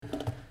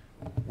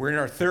We're in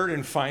our third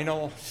and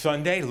final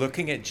Sunday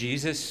looking at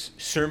Jesus'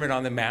 Sermon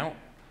on the Mount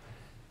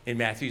in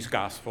Matthew's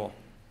Gospel.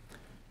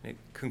 It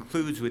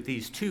concludes with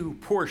these two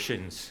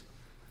portions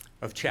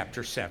of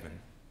chapter 7.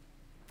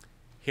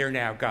 Hear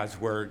now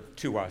God's word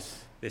to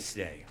us this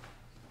day.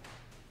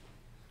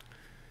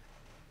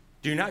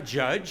 Do not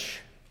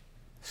judge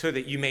so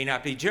that you may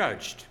not be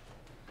judged.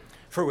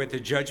 For with the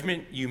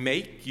judgment you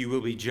make, you will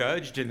be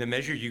judged, and the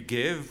measure you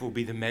give will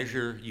be the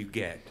measure you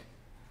get.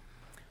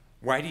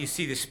 Why do you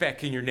see the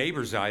speck in your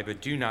neighbor's eye,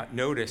 but do not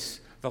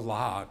notice the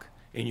log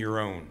in your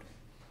own?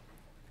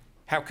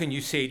 How can you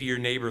say to your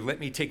neighbor,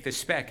 let me take the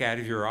speck out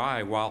of your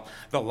eye, while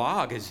the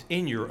log is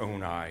in your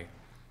own eye?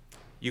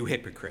 You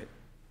hypocrite.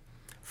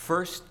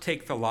 First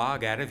take the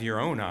log out of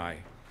your own eye,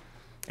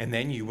 and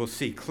then you will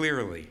see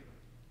clearly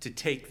to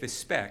take the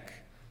speck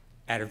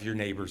out of your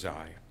neighbor's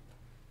eye.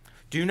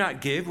 Do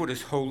not give what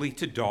is holy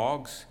to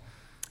dogs,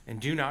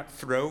 and do not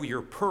throw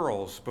your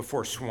pearls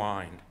before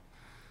swine,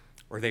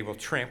 or they will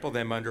trample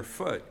them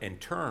underfoot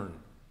and turn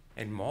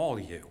and maul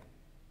you.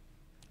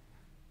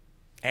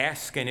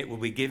 Ask, and it will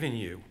be given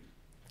you.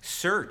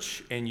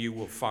 Search, and you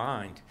will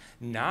find.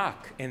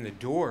 Knock, and the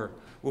door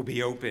will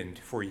be opened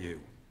for you.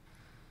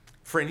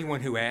 For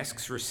anyone who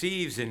asks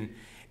receives, and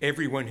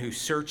everyone who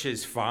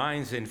searches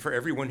finds, and for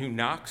everyone who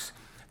knocks,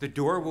 the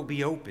door will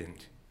be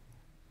opened.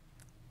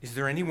 Is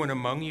there anyone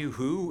among you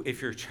who,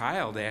 if your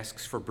child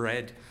asks for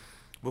bread,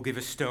 will give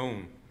a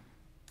stone?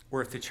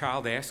 Or if the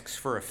child asks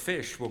for a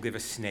fish, will give a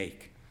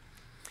snake?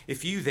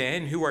 If you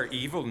then, who are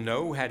evil,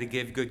 know how to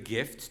give good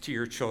gifts to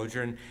your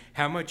children,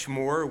 how much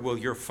more will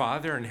your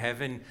Father in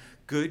heaven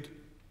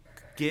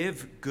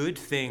give good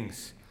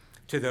things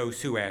to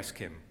those who ask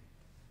him?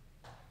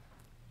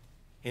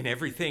 In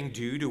everything,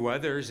 do to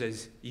others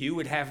as you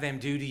would have them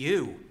do to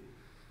you.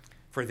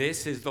 For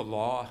this is the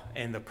law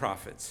and the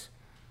prophets.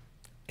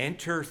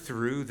 Enter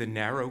through the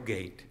narrow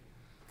gate.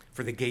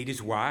 For the gate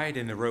is wide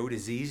and the road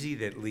is easy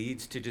that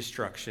leads to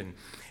destruction,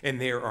 and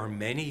there are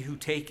many who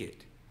take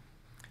it.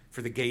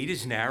 For the gate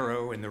is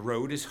narrow and the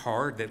road is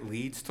hard that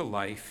leads to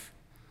life,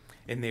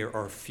 and there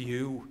are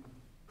few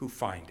who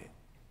find it.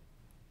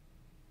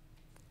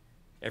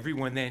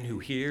 Everyone then who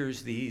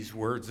hears these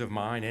words of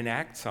mine and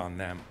acts on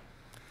them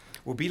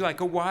will be like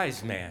a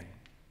wise man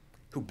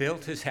who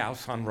built his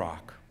house on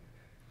rock.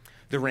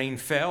 The rain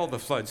fell, the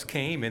floods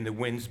came, and the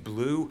winds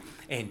blew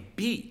and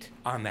beat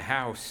on the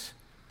house.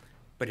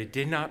 But it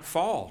did not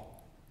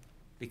fall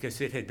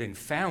because it had been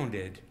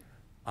founded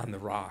on the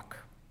rock.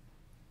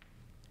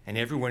 And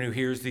everyone who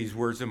hears these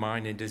words of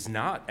mine and does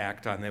not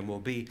act on them will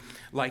be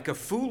like a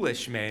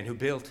foolish man who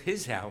built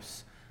his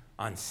house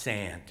on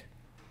sand.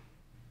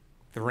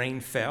 The rain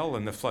fell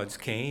and the floods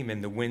came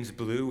and the winds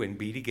blew and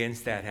beat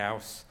against that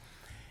house,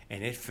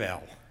 and it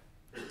fell,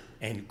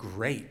 and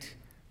great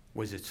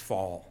was its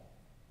fall.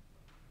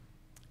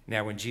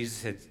 Now when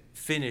Jesus had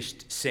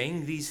finished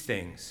saying these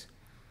things,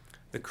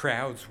 the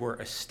crowds were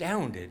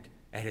astounded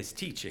at his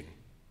teaching,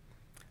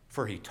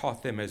 for he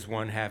taught them as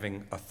one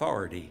having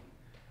authority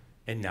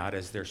and not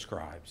as their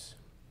scribes.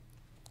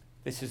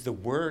 This is the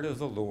word of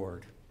the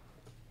Lord.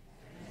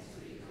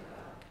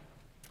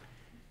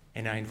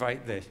 And I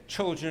invite the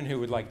children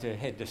who would like to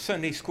head to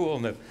Sunday school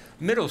and the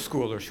middle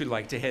schoolers who'd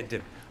like to head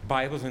to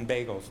Bibles and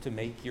Bagels to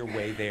make your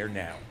way there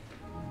now.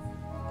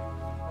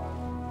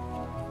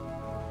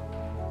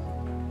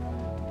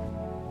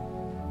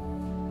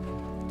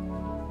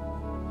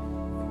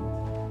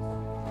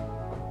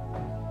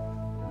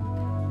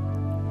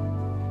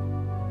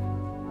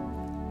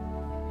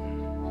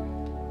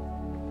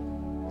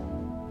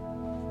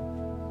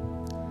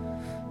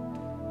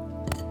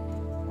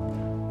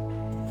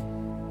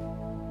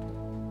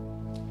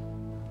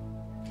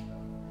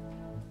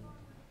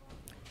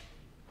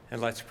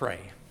 And let's pray.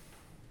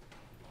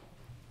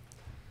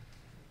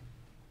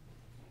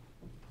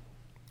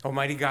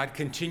 Almighty God,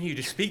 continue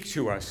to speak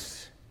to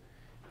us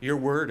your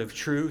word of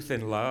truth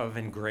and love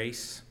and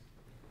grace.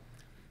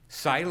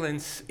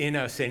 Silence in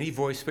us any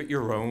voice but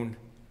your own,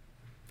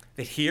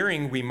 that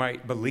hearing we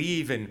might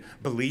believe, and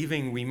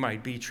believing we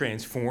might be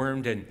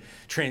transformed, and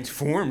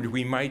transformed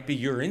we might be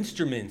your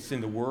instruments in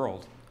the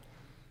world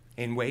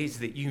in ways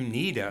that you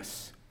need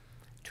us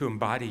to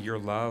embody your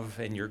love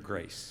and your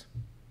grace.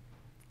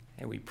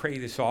 And we pray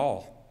this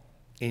all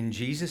in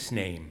Jesus'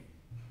 name.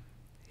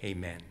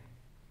 Amen.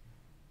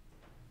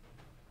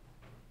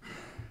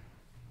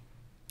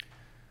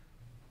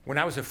 When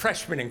I was a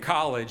freshman in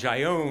college,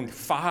 I owned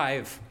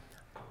 5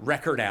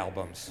 record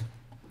albums.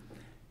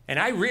 And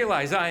I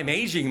realize I'm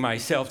aging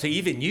myself to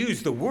even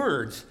use the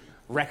words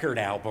record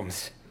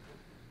albums.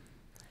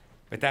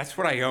 But that's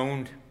what I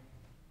owned.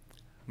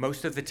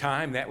 Most of the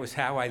time, that was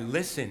how I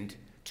listened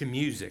to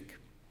music.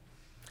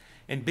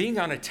 And being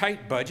on a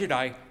tight budget,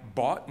 I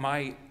bought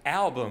my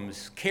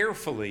albums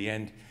carefully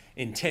and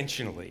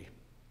intentionally.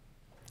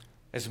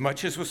 As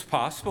much as was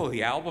possible,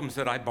 the albums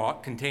that I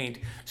bought contained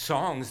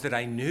songs that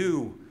I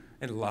knew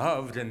and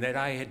loved and that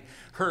I had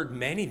heard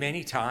many,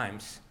 many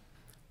times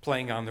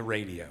playing on the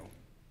radio.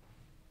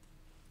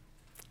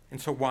 And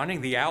so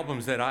wanting the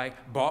albums that I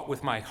bought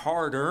with my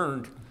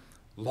hard-earned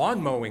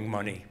lawn mowing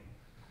money.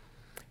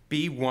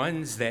 Be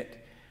ones that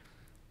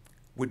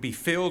would be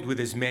filled with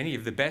as many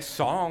of the best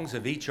songs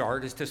of each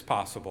artist as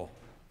possible.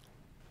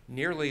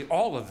 Nearly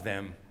all of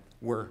them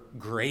were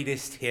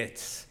greatest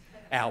hits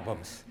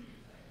albums.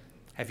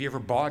 Have you ever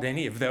bought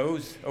any of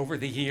those over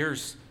the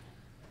years?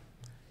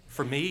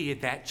 For me,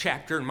 at that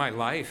chapter in my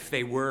life,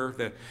 they were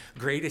the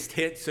greatest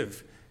hits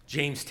of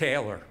James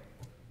Taylor,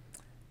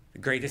 the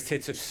greatest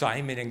hits of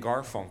Simon and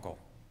Garfunkel,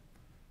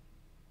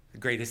 the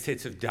greatest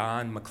hits of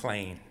Don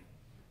McLean.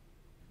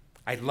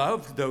 I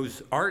loved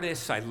those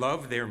artists. I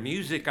loved their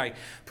music. I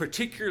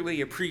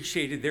particularly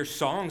appreciated their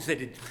songs that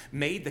had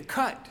made the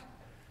cut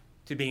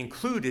to be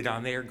included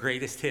on their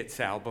greatest hits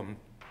album.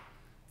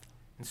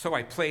 And so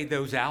I played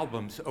those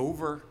albums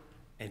over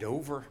and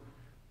over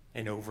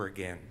and over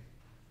again.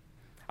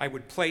 I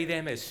would play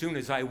them as soon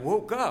as I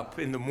woke up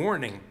in the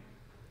morning.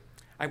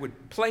 I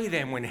would play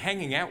them when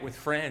hanging out with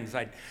friends.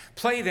 I'd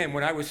play them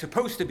when I was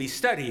supposed to be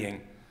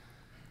studying.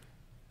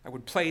 I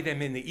would play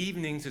them in the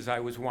evenings as I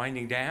was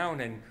winding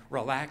down and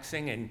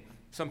relaxing, and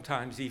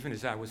sometimes even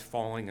as I was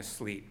falling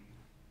asleep.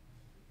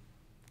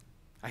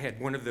 I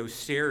had one of those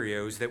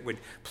stereos that would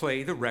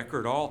play the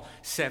record, all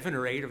 7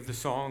 or 8 of the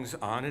songs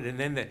on it, and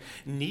then the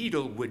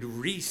needle would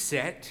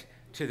reset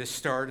to the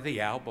start of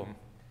the album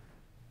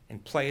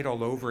and play it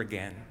all over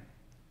again.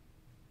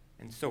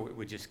 And so it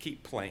would just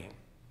keep playing.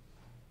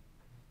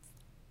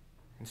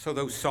 And so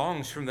those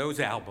songs from those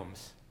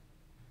albums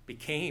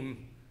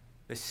became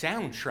the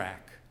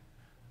soundtrack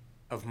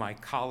of my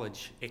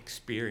college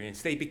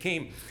experience. They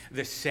became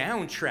the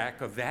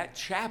soundtrack of that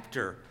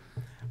chapter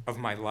of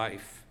my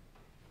life.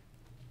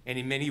 And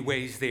in many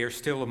ways, they are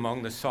still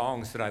among the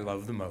songs that I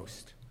love the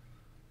most.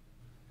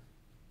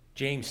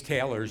 James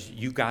Taylor's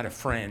 "You Got a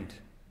Friend,"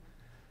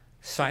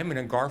 Simon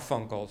and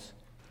Garfunkel's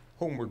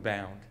 "Homeward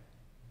Bound,"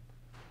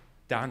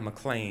 Don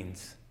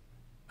McLean's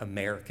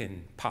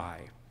 "American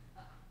Pie."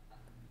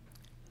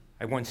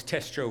 I once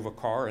test drove a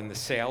car, and the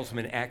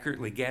salesman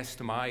accurately guessed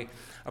my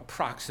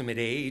approximate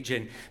age,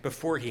 and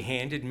before he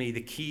handed me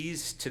the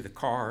keys to the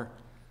car,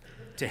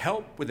 to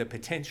help with a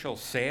potential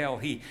sale,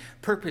 he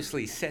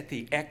purposely set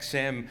the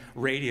XM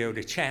radio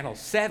to channel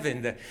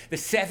 7, the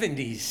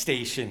 70s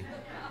station.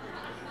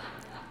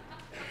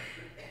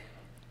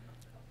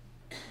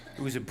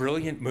 It was a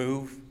brilliant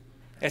move.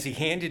 As he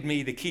handed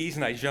me the keys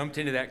and I jumped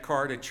into that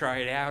car to try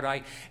it out,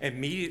 I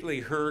immediately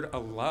heard a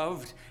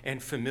loved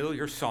and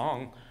familiar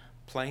song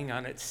playing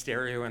on its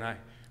stereo, and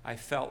I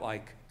felt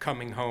like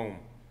coming home.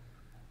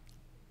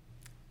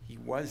 He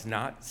was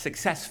not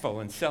successful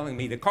in selling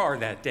me the car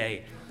that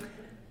day,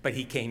 but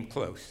he came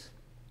close.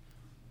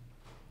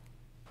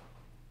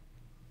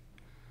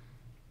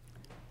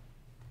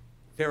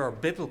 There are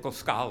biblical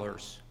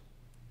scholars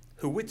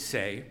who would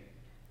say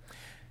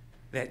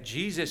that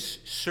Jesus'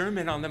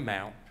 Sermon on the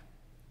Mount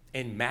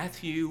in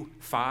Matthew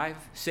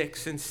 5,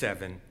 6, and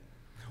 7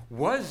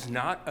 was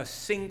not a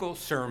single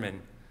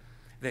sermon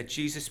that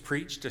Jesus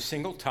preached a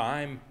single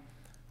time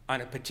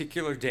on a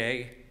particular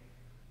day,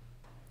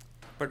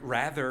 but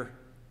rather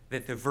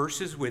that the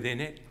verses within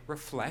it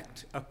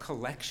reflect a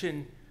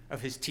collection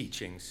of his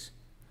teachings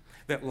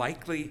that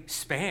likely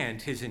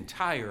spanned his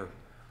entire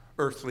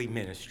earthly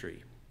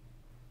ministry,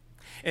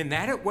 and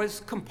that it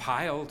was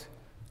compiled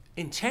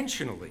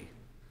intentionally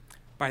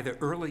by the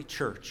early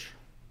church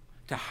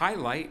to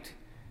highlight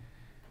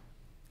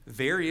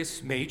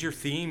various major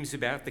themes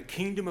about the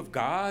kingdom of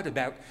God,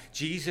 about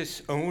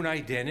Jesus' own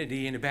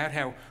identity, and about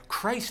how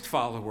Christ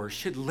followers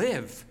should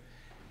live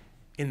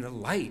in the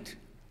light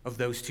of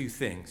those two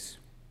things.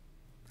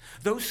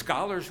 Those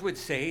scholars would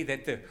say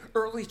that the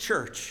early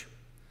church,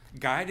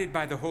 guided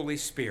by the Holy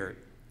Spirit,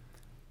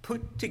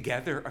 put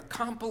together a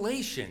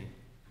compilation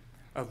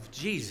of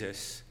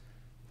Jesus'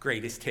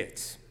 greatest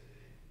hits,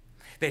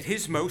 that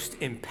his most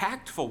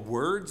impactful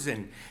words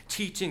and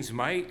teachings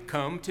might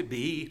come to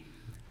be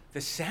the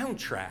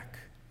soundtrack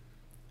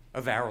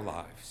of our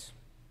lives.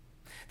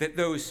 That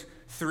those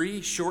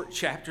 3 short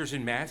chapters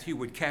in Matthew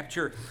would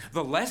capture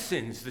the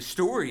lessons, the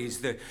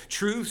stories, the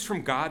truths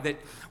from God that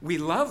we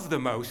love the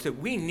most, that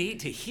we need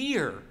to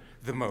hear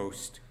the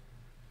most,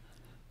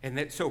 and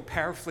that so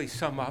powerfully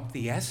sum up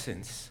the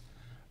essence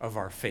of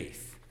our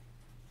faith.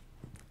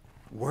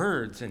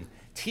 Words and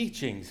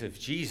teachings of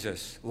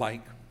Jesus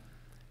like,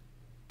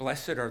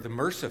 "Blessed are the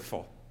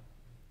merciful,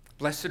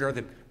 blessed are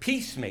the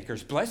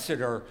peacemakers,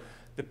 blessed are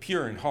the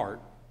pure in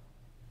heart.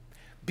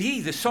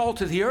 Be the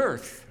salt of the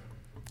earth.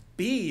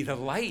 Be the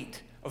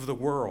light of the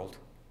world.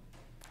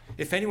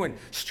 If anyone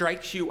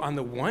strikes you on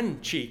the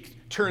one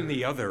cheek, turn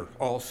the other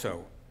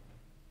also.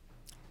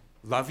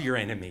 Love your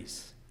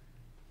enemies.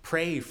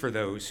 Pray for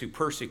those who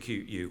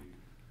persecute you.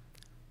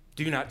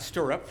 Do not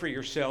store up for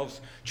yourselves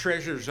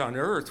treasures on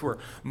earth where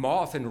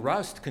moth and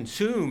rust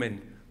consume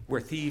and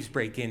where thieves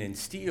break in and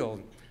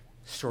steal.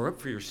 Store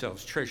up for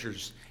yourselves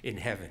treasures in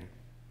heaven.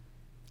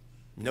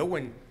 No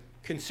one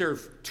can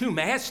serve 2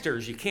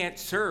 masters. You can't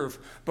serve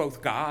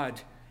both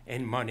God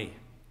and money.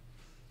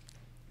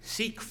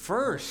 Seek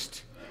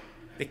first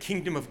the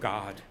kingdom of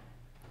God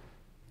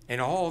and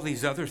all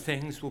these other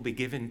things will be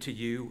given to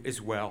you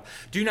as well.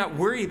 Do not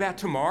worry about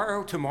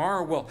tomorrow.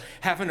 Tomorrow will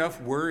have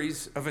enough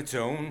worries of its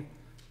own.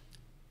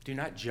 Do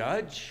not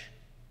judge,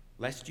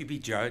 lest you be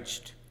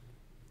judged.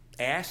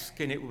 Ask,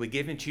 and it will be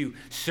given to you.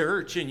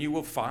 Search, and you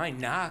will find.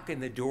 Knock,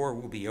 and the door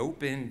will be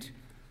opened.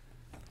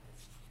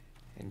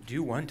 And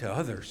do unto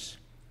others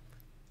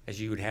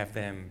as you would have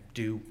them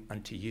do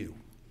unto you.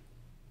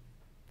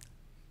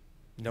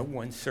 No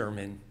one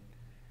sermon,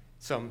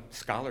 some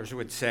scholars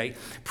would say,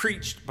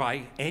 preached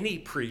by any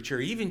preacher,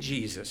 even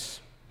Jesus,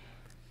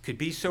 could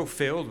be so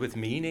filled with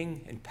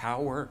meaning and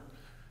power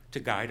to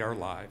guide our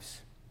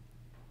lives.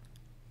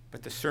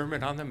 But the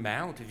Sermon on the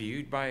Mount,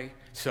 viewed by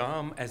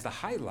some as the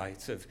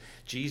highlights of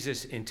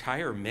Jesus'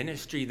 entire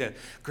ministry, the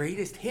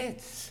greatest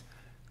hits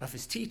of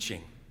his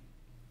teaching,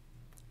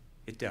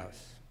 it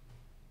does.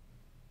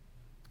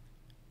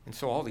 And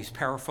so all these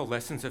powerful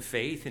lessons of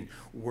faith and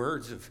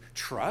words of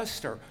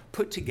trust are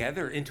put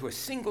together into a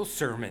single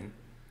sermon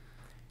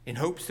in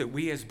hopes that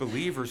we as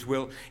believers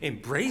will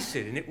embrace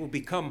it and it will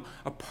become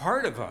a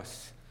part of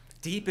us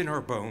deep in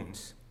our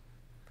bones.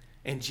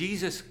 And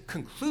Jesus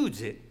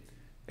concludes it,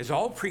 as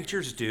all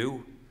preachers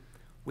do,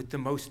 with the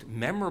most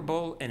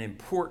memorable and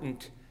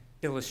important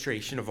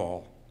illustration of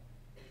all.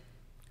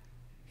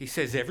 He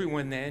says,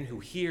 everyone then who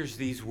hears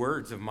these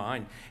words of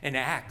mine and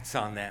acts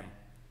on them,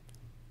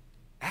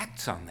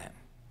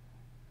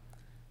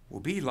 will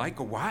be like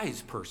a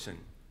wise person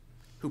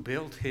who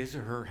built his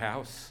or her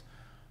house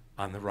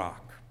on the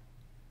rock.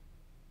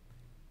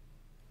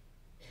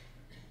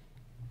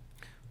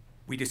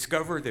 We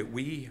discover that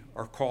we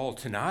are called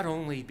to not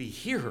only be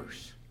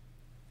hearers,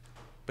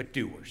 but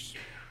doers.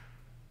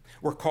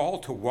 We're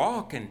called to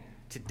walk and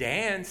to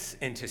dance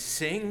and to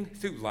sing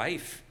through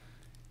life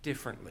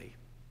differently.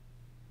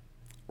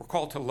 We're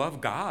called to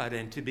love God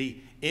and to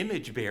be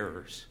image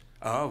bearers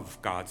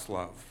of God's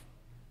love.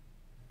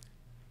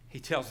 He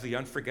tells the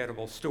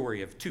unforgettable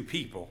story of two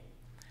people.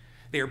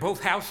 They are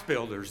both house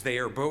builders. They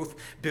are both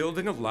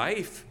building a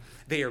life.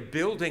 They are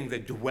building the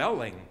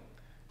dwelling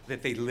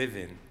that they live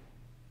in.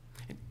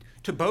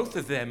 To both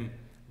of them,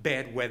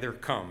 bad weather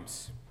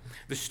comes.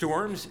 The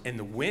storms and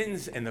the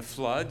winds and the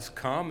floods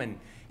come and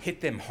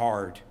hit them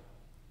hard.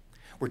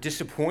 We're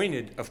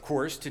disappointed, of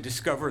course, to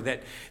discover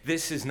that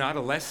this is not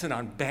a lesson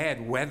on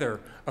bad weather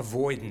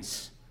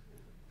avoidance.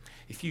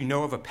 If you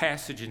know of a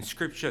passage in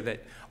Scripture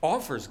that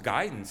offers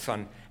guidance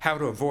on how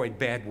to avoid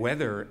bad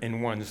weather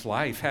in one's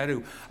life, how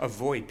to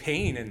avoid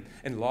pain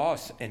and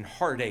loss and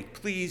heartache,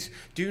 please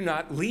do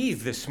not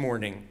leave this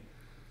morning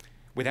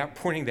without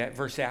pointing that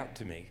verse out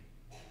to me,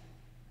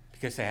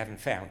 because I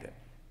haven't found it.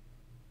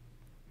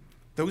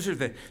 Those are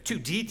the two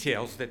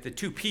details that the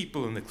two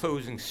people in the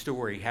closing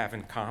story have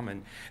in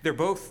common. They're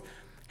both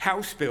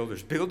house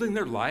builders, building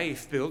their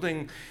life,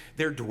 building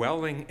their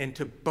dwelling, and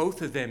to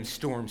both of them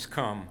storms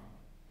come.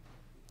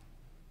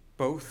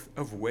 Both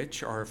of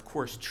which are, of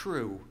course,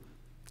 true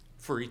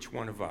for each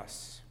one of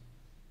us.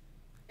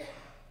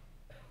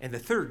 And the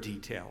third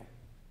detail,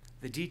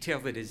 the detail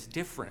that is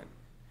different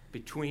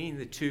between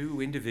the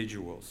two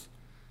individuals,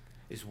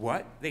 is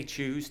what they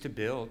choose to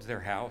build their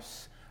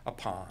house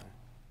upon.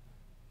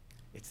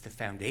 It's the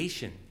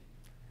foundation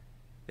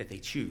that they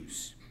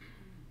choose.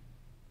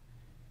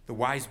 The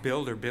wise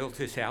builder built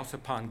his house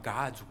upon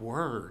God's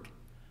word,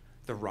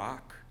 the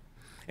rock.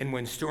 And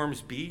when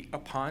storms beat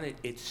upon it,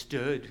 it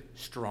stood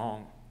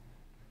strong.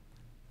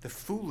 The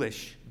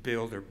foolish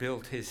builder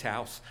built his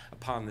house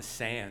upon the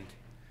sand,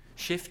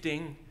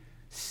 shifting,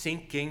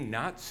 sinking,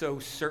 not so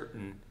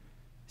certain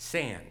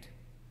sand.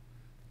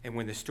 And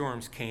when the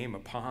storms came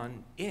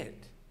upon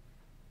it,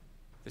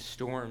 the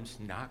storms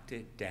knocked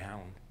it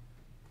down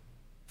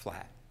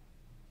flat.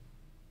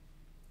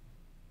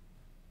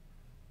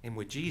 And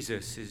what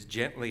Jesus is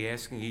gently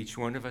asking each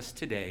one of us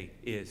today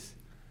is,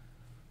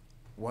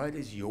 what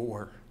is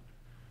your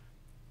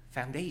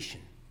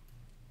foundation?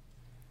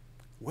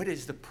 What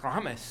is the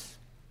promise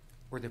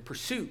or the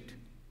pursuit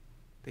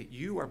that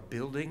you are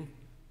building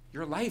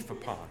your life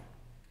upon?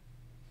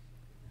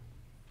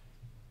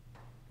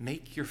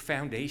 Make your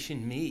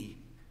foundation me,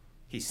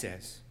 he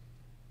says.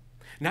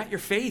 Not your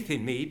faith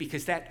in me,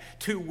 because that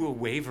too will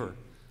waver,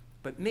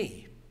 but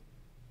me.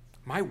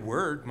 My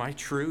word, my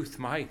truth,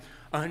 my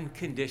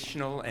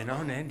unconditional and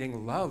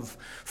unending love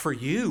for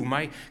you,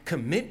 my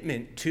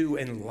commitment to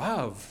and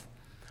love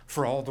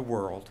for all the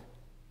world.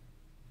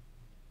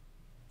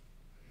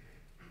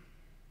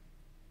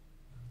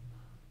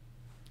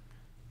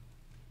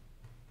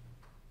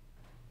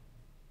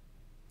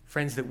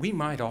 Friends, that we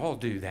might all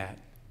do that,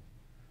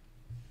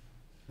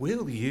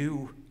 will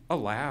you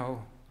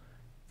allow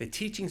the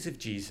teachings of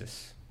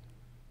Jesus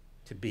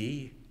to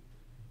be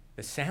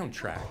the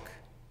soundtrack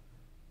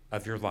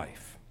of your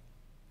life?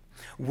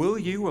 Will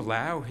you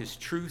allow his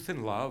truth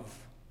and love,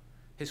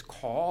 his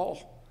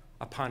call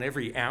upon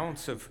every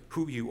ounce of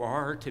who you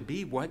are, to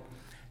be what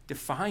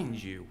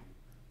defines you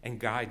and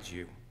guides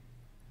you?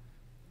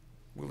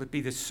 Will it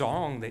be the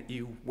song that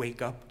you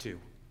wake up to,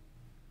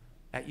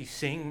 that you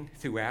sing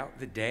throughout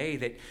the day,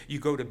 that you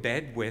go to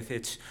bed with.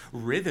 It's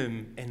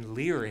rhythm and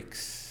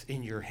lyrics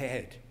in your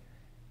head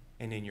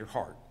and in your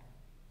heart.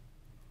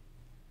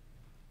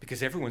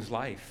 Because everyone's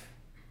life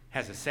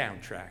has a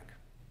soundtrack.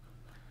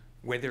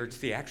 Whether it's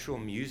the actual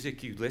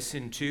music you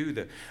listen to,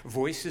 the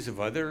voices of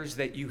others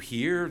that you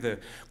hear, the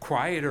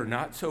quiet or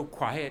not so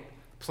quiet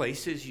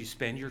places you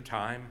spend your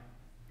time.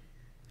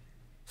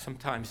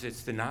 Sometimes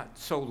it's the not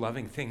so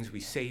loving things we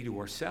say to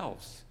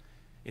ourselves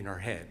in our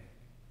head.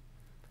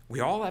 We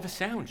all have a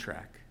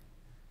soundtrack.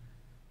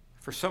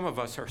 For some of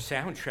us, our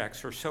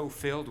soundtracks are so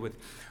filled with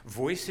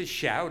voices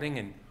shouting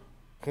and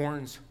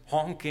horns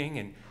honking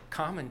and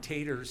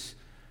commentators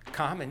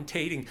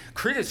commentating,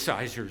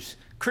 criticizers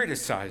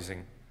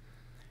criticizing.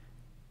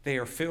 They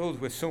are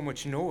filled with so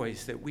much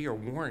noise that we are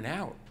worn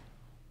out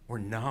or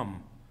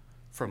numb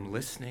from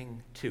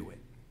listening to it.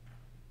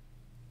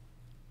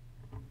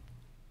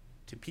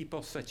 To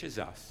people such as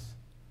us,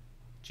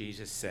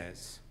 Jesus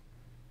says,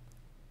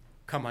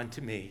 "Come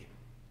unto me,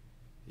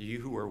 you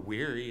who are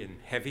weary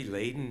and heavy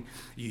laden,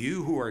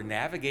 you who are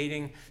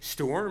navigating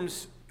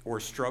storms or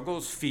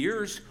struggles,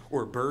 fears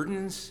or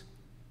burdens,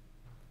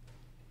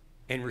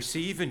 and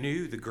receive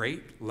anew the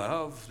great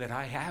love that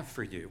I have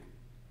for you.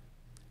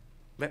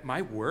 Let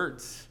my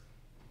words,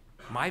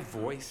 my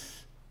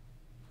voice,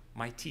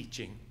 my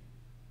teaching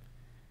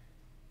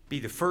be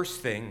the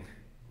first thing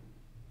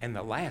and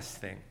the last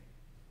thing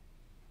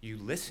you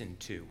listen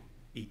to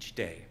each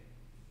day."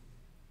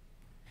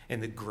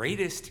 And the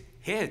greatest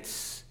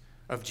hits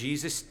of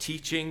Jesus'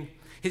 teaching,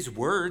 his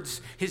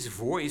words, his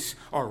voice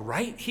are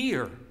right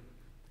here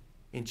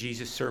in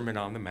Jesus' Sermon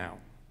on the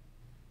Mount.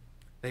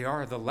 They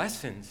are the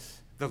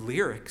lessons, the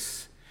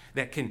lyrics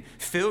that can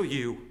fill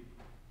you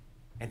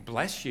and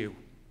bless you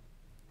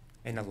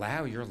and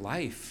allow your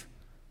life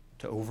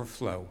to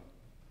overflow.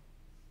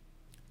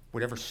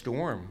 Whatever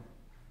storm,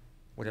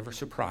 whatever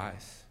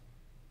surprise,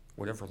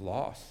 whatever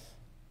loss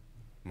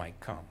might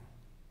come.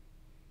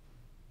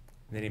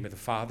 In the name of the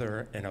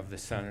Father, and of the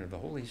Son, and of the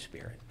Holy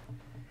Spirit,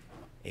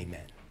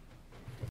 amen.